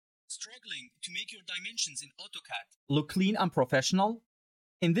Struggling to make your dimensions in AutoCAD look clean and professional?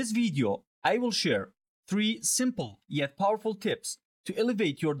 In this video, I will share 3 simple yet powerful tips to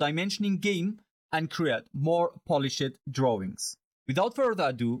elevate your dimensioning game and create more polished drawings. Without further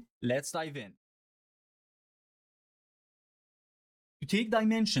ado, let's dive in. To take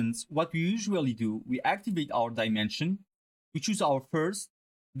dimensions, what we usually do, we activate our dimension, we choose our first,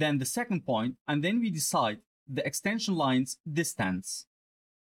 then the second point, and then we decide the extension line's distance.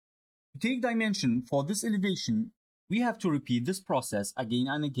 To take dimension for this elevation, we have to repeat this process again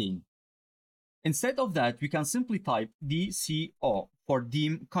and again. Instead of that, we can simply type DCO for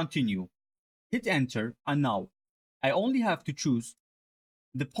Dim Continue. Hit enter, and now I only have to choose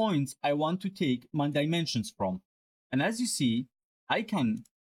the points I want to take my dimensions from. And as you see, I can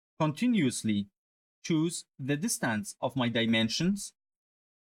continuously choose the distance of my dimensions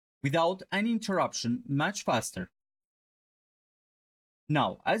without any interruption much faster.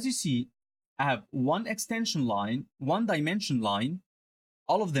 Now, as you see, I have one extension line, one dimension line,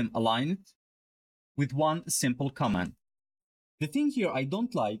 all of them aligned with one simple command. The thing here I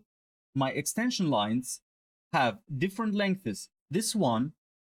don't like, my extension lines have different lengths. This one,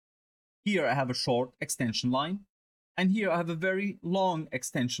 here I have a short extension line, and here I have a very long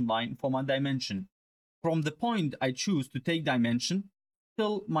extension line for my dimension, from the point I choose to take dimension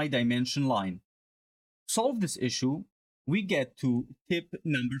till my dimension line. To solve this issue, we get to tip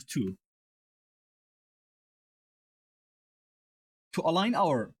number 2. To align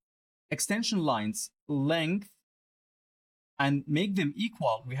our extension lines length and make them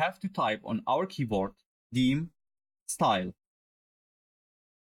equal, we have to type on our keyboard Dim Style.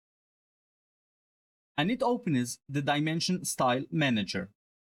 And it opens the Dimension Style Manager.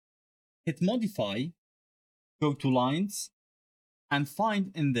 Hit Modify, go to Lines, and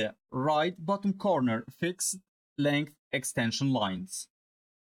find in the right bottom corner Fixed Length Extension Lines.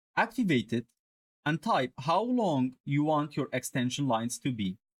 Activate it and type how long you want your extension lines to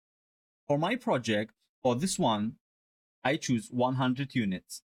be. For my project, for this one, I choose 100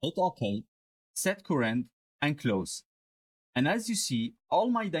 units. Hit OK, set current, and close. And as you see, all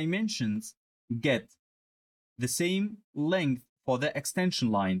my dimensions get the same length for the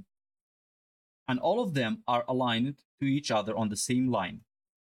extension line, and all of them are aligned to each other on the same line.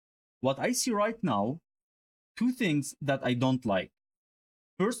 What I see right now, 2 things that I don't like.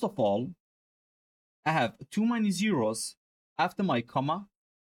 First of all, I have too many zeros after my comma,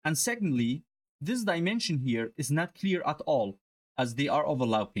 and secondly, this dimension here is not clear at all as they are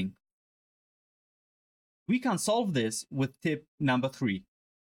overlapping. We can solve this with tip number 3.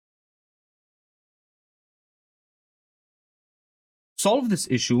 Solve this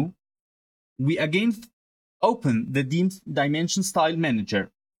issue, we again open the Dimension Style Manager.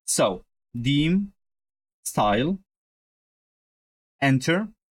 So, Dim Style, enter,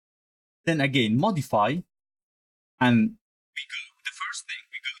 then again modify, and the first thing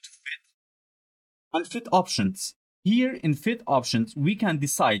we go to Fit. And Fit Options. Here in Fit Options, we can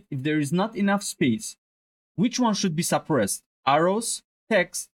decide if there is not enough space, which one should be suppressed, arrows,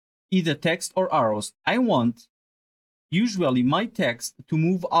 text, either text or arrows. I want usually my text to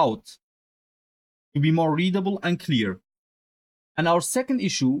move out to be more readable and clear. And our second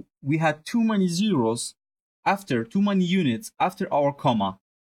issue, we had too many zeros after too many units after our comma.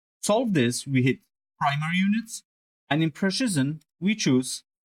 Solve this, we hit primary units, and in precision, we choose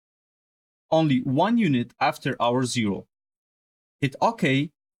only 1 unit after our 0. Hit OK,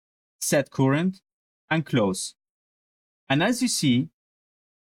 set current, and close. And as you see,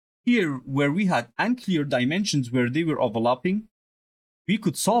 here where we had unclear dimensions where they were overlapping, we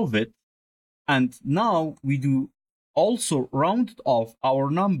could solve it, and now we do also rounded off our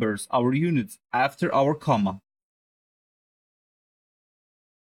numbers, our units after our comma.